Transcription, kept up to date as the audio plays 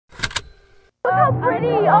pretty.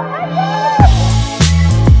 Oh my god.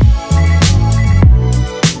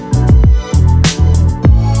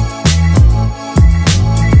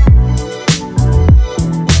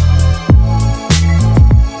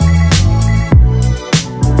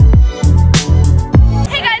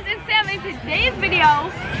 Hey guys, it's Sammi. Today's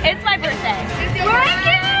video, it's my birthday. We're in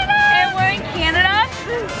Canada! And we're in Canada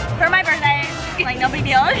for my birthday. Like, no big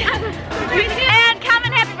deal. And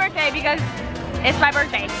comment happy birthday because it's my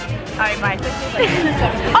birthday. Alright, bye.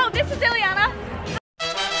 Oh, this is Ileana.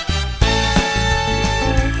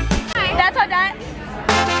 That's Odette.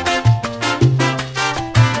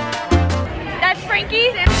 That's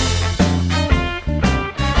Frankie. That's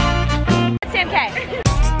Sam K.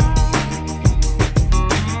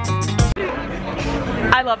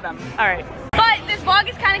 I love them. Alright. But this vlog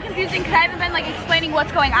is kind of confusing because I haven't been like explaining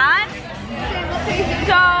what's going on.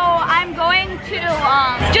 So I'm going to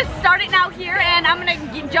just start it now here, and I'm gonna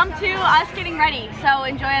jump to us getting ready. So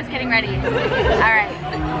enjoy us getting ready. Alright.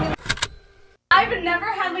 I've never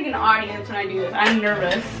had like an audience when I do this. I'm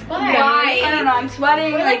nervous. Why? I don't know, I'm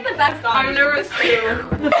sweating. We're like the best audience. I'm nervous too.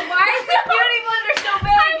 Why is the beauty blender so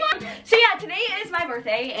big? So yeah, today is my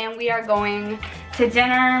birthday and we are going to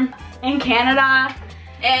dinner in Canada.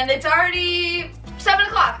 And it's already 7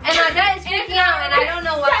 o'clock. And Odette is freaking out and I don't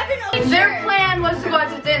know why. Their plan was to go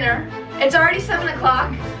out to dinner. It's already 7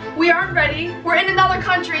 o'clock. We aren't ready. We're in another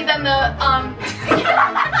country than the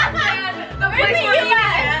place we're eating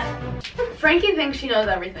at. Frankie thinks she knows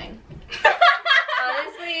everything.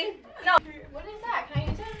 Honestly, no. What is that? Can I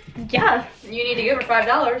use it? Yeah. You need to give her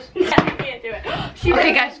 $5. Yeah, I can't do it. She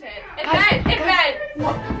Okay, guys. In bed.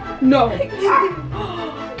 No.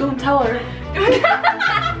 Don't tell her.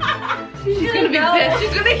 She's gonna be pissed.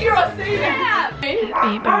 She's gonna hear us say that.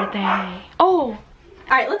 Happy birthday. Oh.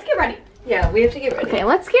 Alright, let's get ready. Yeah, we have to get ready. Okay,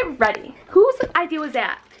 let's get ready. Whose idea was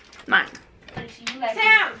that? Mine.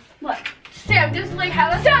 Sam! What? Sam, just like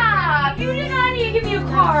have a Stop! You did not need to give me a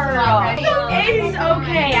card. It's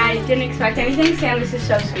okay. I didn't expect anything. Sam, this is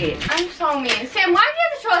so sweet. I'm so mean. Sam, why do you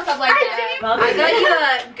have to show us up like that? I got you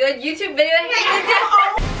a good YouTube video.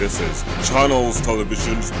 This is Channels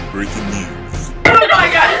Television's breaking news. Oh my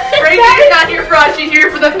god! Frankie's not here for us, she's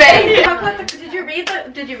here for the fake.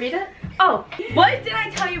 Did you read it? Oh, what did I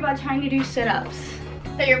tell you about trying to do sit-ups?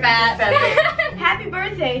 That you're bad. Happy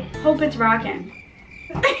birthday. Hope it's rocking.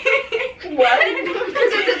 What?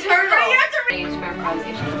 Because it's a turtle. You have to read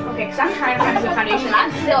memorization. Okay, because I'm trying to find some foundation. I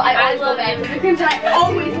always love it. Because I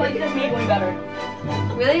always like this made one better.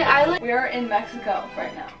 Really? We are in Mexico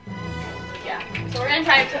right now. Yeah. So we're gonna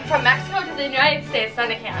try from Mexico to the United States, then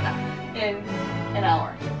to Canada in an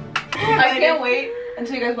hour. I can't wait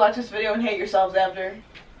until you guys watch this video and hate yourselves after.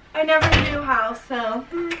 I never knew how, so.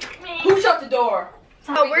 Who shut the door?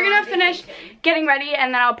 So we're gonna finish getting ready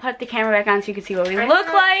and then I'll put the camera back on so you can see what we look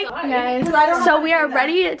like. Guys. So we are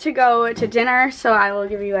ready to go to dinner, so I will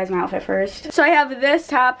give you guys my outfit first. So I have this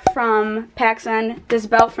top from PacSun, this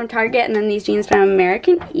belt from Target, and then these jeans from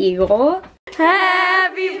American Eagle.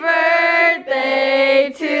 Happy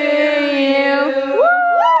birthday to you. Woo!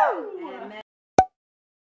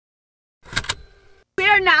 We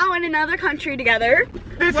are now in another country together.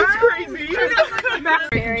 This is crazy.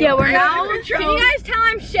 Yeah, we're now. Can you guys tell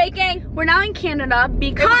I'm shaking? We're now in Canada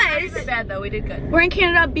because. Bad though, we did good. We're in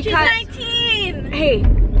Canada because. She's 19. Hey.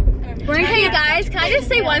 We're in Hey Canada. guys, can I just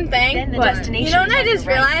say one thing? What? You know what I just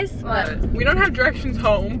realized? What? We don't have directions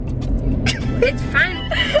home. It's fine.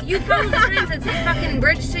 You follow the signs that say fucking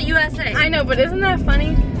bridge to USA. I know, but isn't that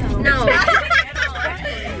funny? No.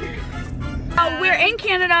 We're in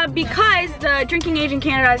Canada because the drinking age in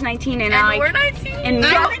Canada is 19 and like, we're 19. And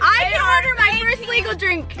I can order my first legal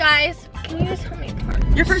drink, guys. Can you just tell me part?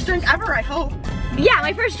 Your first drink ever, I hope. Yeah,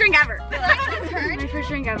 my first drink ever. My first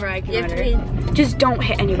drink ever I can order. Just don't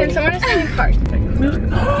hit anybody. Can someone just tell me part?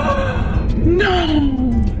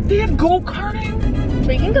 No! They have go-karting?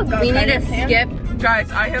 We can go go-karting. We need to skip.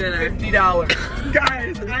 Guys, I have $50.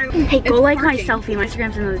 Guys, Hey, go like my selfie. My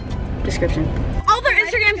Instagram's in the description. All their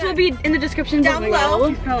Instagrams will be in the description down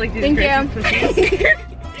below. Thank you.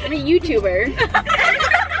 I'm a YouTuber.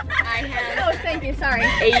 Oh, thank you, sorry.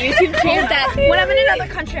 A YouTube channel. When I'm in another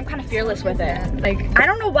country, I'm kind of fearless with it. Like, I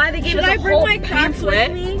don't know why they gave us a whole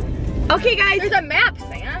pamphlet. Okay, guys. There's a map,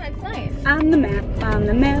 Sam. It's nice. On the map.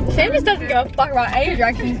 Sam just doesn't go fuck about any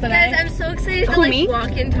directions today. Guys, I'm so excited to like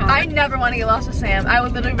walk and talk. I never want to get lost with Sam. I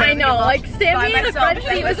would literally. I know, like Sammy in the front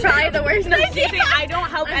seat was probably the worst idea. I don't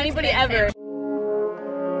help anybody ever.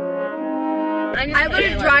 I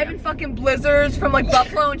literally drive in fucking blizzards from like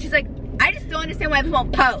Buffalo, and she's like, I just don't understand why this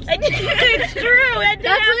won't post. It's true.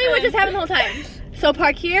 That's really what just happened the whole time. So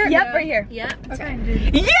park here? Yep, right here. Yep. Okay.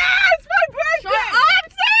 Yes! My birthday!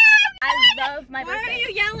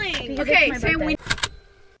 Okay, Sam, we. Look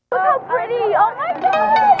how pretty! Oh my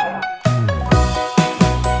god!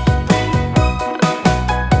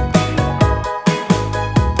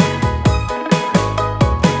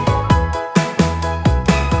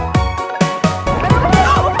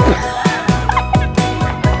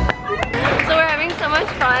 So we're having so much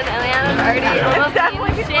fun. Eliana's already almost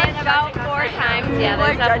seen shit about 4 times. Yeah,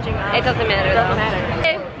 there's nothing. It doesn't matter though.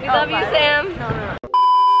 Hey, we love you, Sam. No.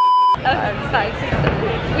 Okay, 5, 6, 7.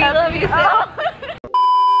 We love you, Sam.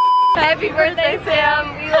 Happy birthday,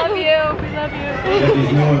 Sam. We love you. We love you.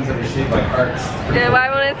 These new ones that are shaped like hearts. Yeah, why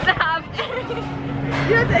won't it stop?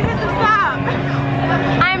 You have to hit the stop.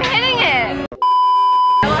 I'm hitting it.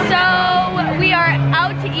 So we are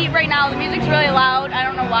out to eat right now. The music's really loud. I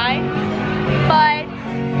don't know why, but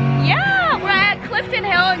yeah, we're at Clifton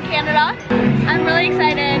Hill in Canada. I'm really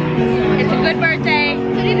excited. It's a good birthday.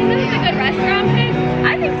 So do you think this is a good restaurant pick?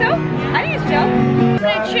 I think so. I think it's chill. I'm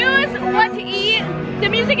gonna choose what to eat. The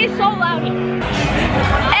music is so loud here.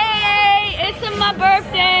 Hey, it's my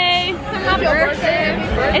birthday. It's my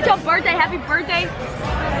birthday. It's your birthday. Happy birthday.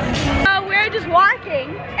 We're just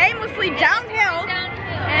walking aimlessly downhill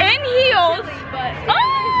in heels.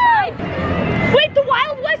 Oh! Wait, the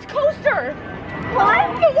Wild West coaster.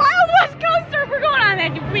 What? The Wild West coaster. We're going on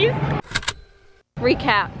that, please.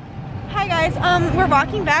 Recap. Hi guys, we're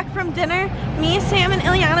walking back from dinner. Me, Sam, and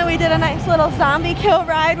Ileana, we did a nice little zombie kill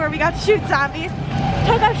ride where we got to shoot zombies.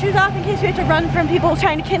 Took our shoes off in case we had to run from people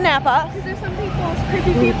trying to kidnap us. There's some people,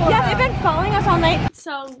 creepy people. Yeah, they've been following us all night.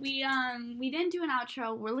 So we didn't do an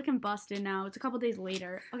outro. We're looking busted now. It's a couple days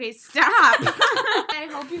later. Okay, stop. I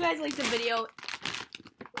hope you guys liked the video.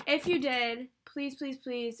 If you did, please, please,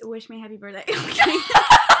 please wish me happy birthday. Okay.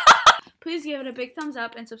 Please give it a big thumbs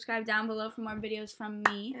up and subscribe down below for more videos from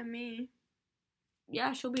me. And me.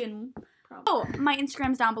 Yeah, she'll be in. Oh, my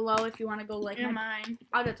Instagram's down below if you want to go like And mine.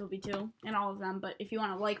 Audits will be too, and all of them. But if you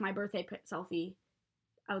want to like my birthday selfie,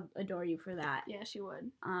 I would adore you for that. Yeah, she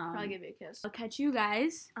would. Probably give you a kiss. I'll catch you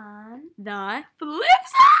guys On the flip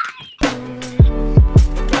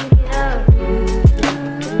side.